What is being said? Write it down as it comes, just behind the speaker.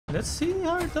Let's see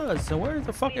how it does. So where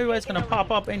the fuck everybody's gonna pop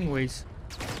up anyways?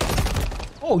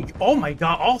 Oh, oh my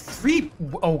god, all three.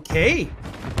 Okay.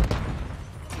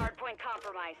 Hardpoint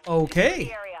compromised.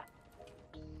 Okay.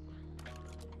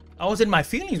 I was in my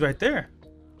feelings right there.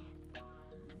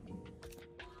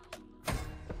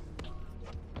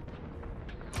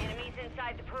 Enemies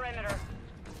inside the perimeter.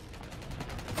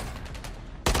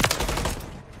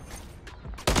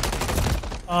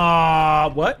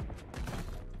 What?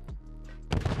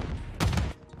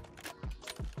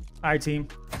 Alright, team.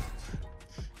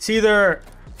 It's either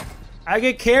I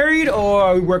get carried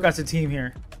or we work as a team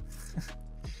here.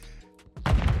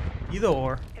 Either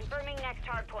or. Confirming next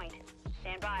hardpoint.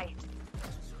 Stand by.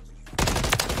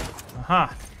 Uh-huh.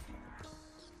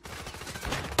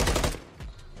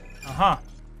 Uh-huh.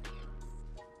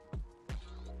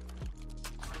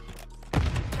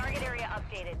 Target area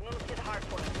updated. Move to the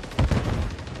hardpoint.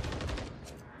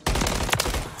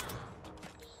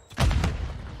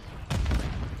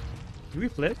 Did we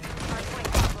flip? Hardpoint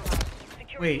compromised.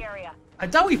 Secure Wait. the area. I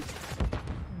thought we...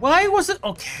 Why was it...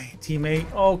 Okay, teammate.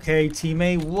 Okay,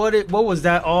 teammate. What was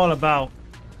that all about?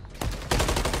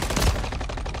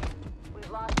 We've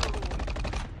lost the lead.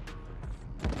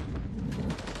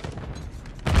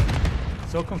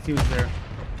 So confused there.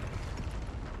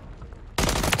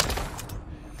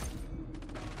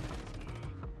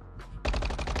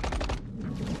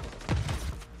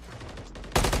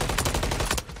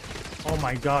 Oh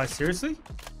my god, seriously?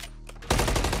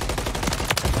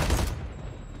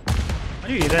 I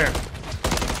knew you there.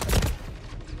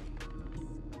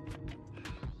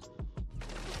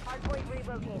 Hardpoint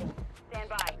relocating. Stand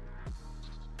by.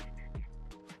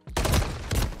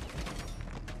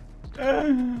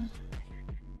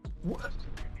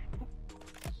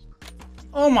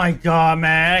 Oh my god,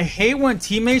 man. I hate when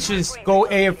teammates just go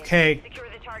AFK. Secure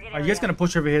the target Are you guys gonna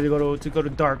push over here to go to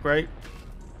dark, right?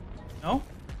 No?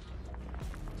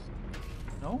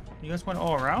 No? You guys went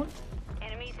all around?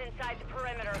 Enemies inside the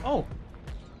perimeter. Oh.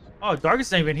 Oh, dark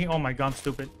is not even here. Oh my god, I'm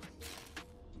stupid.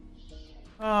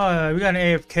 Oh, we got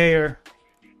an AFKer.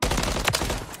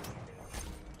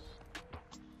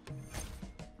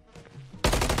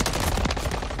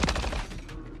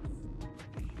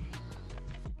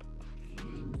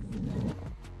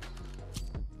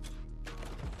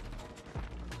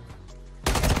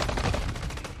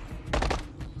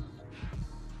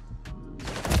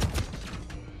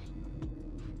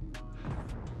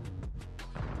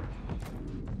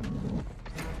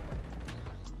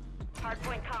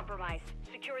 Hardpoint compromised.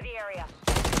 Secure the area.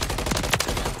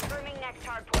 Confirming next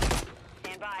hardpoint.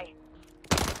 Stand by.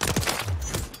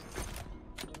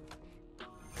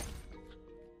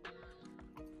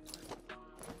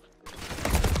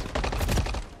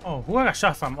 Oh, who I got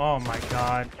shot from? Oh my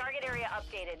god. Target area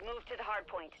updated. Move to the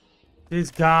hardpoint.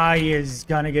 This guy is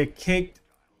gonna get kicked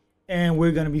and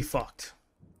we're gonna be fucked.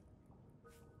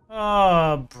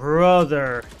 Oh,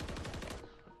 brother.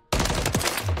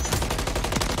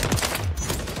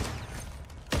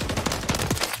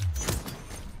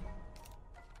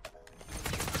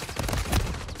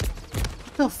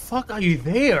 What the fuck are you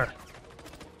there?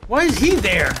 Why is he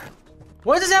there?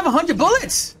 Why does he have 100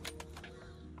 bullets?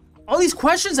 All these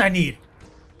questions I need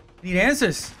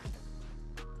answers.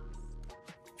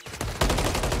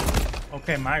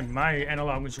 Okay, my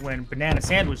analog just went banana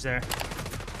sandwich there.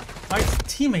 My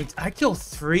teammates, I killed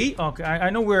 3. Okay, I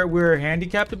know we're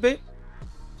handicapped a bit,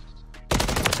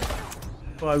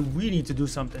 but we need to do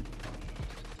something.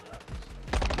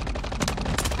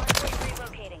 Hardpoint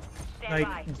relocating. Stand by.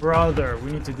 Like, brother,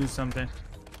 we need to do something.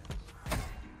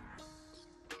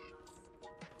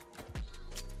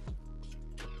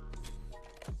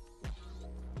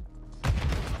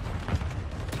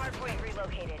 Hardpoint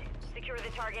relocated. Secure the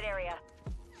target area.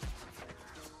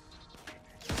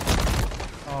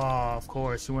 Oh, of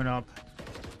course you went up.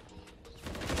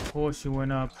 Of course you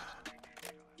went up.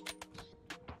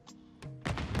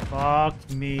 Fuck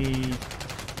me.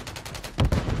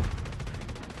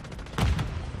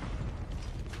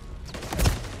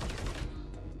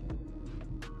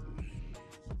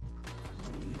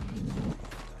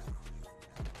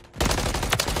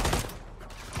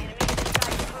 Enemies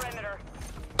inside the perimeter.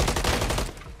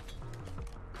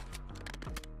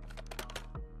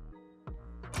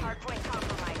 Hardpoint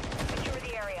compromised. Secure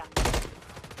the area.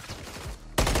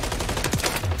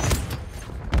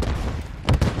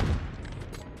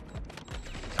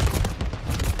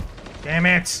 Damn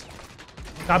it.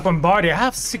 Got bombarded. I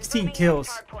have 16 Confirming kills.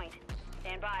 next hardpoint.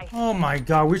 Stand by. Oh my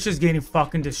god, we're just getting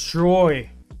fucking destroyed.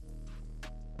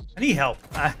 I need help.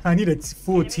 I need a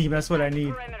full Enemies team. That's what I inside the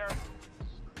need. perimeter.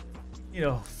 Need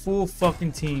a full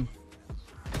fucking team.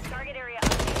 Target area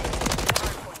updated.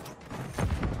 Hardpoint.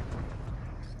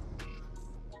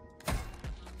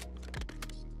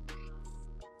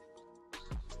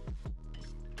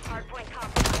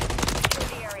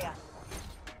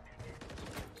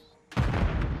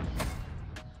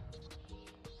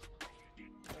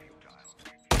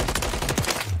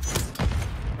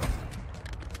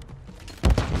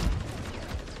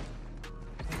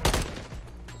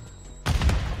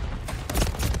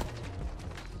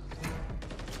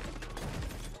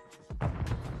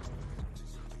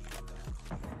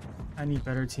 I need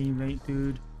better teammate,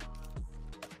 dude.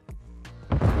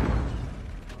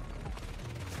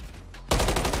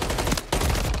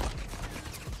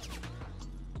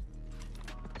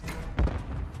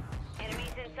 Enemies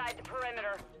inside the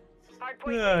perimeter.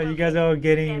 Hardpoint Yeah, you relocated. guys are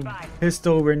getting Stand by.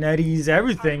 pistol, Renettis,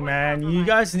 everything, man. You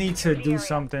guys need to do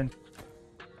something.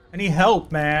 I need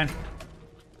help, man.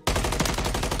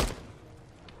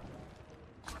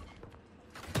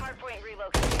 Hardpoint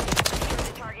relocated. Secure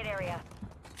the target area.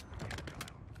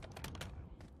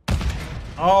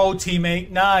 Oh, teammate,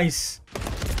 nice.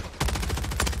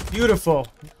 Beautiful.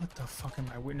 What the fuck am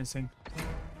I witnessing?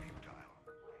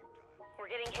 We're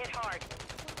getting hit hard.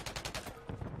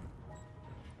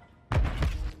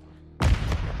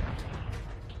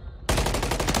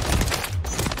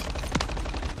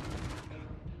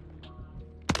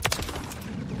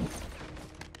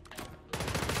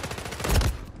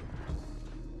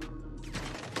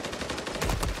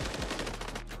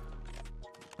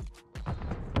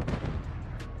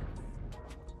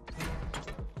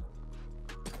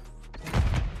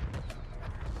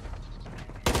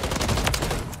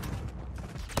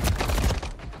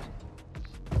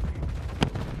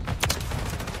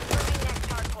 Moving next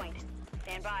hardpoint.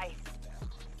 Stand by.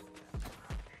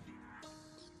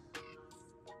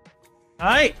 All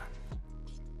right.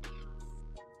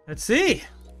 Let's see.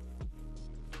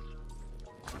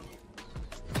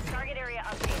 Target area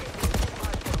updated.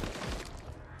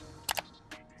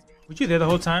 Were you there the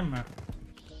whole time?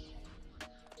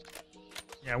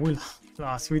 Yeah, we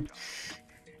lost.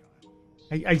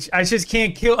 I just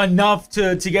can't kill enough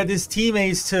to get his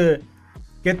teammates to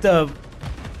get the.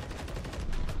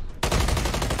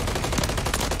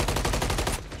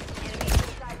 Enemies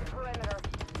inside the perimeter.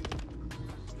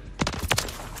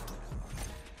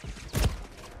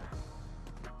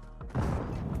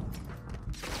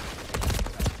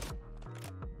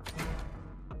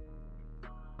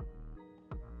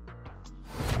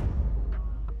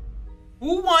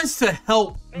 Who wants to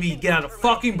help me get out of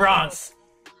fucking bronze?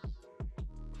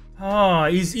 Oh,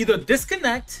 he's either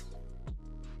disconnect,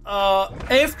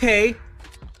 AFK,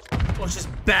 or just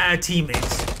bad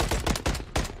teammates.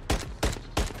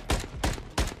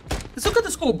 Let's look at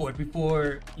the scoreboard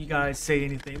before you guys say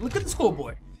anything. Look at the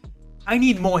scoreboard. I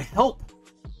need more help.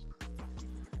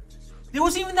 There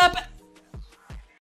wasn't even that bad.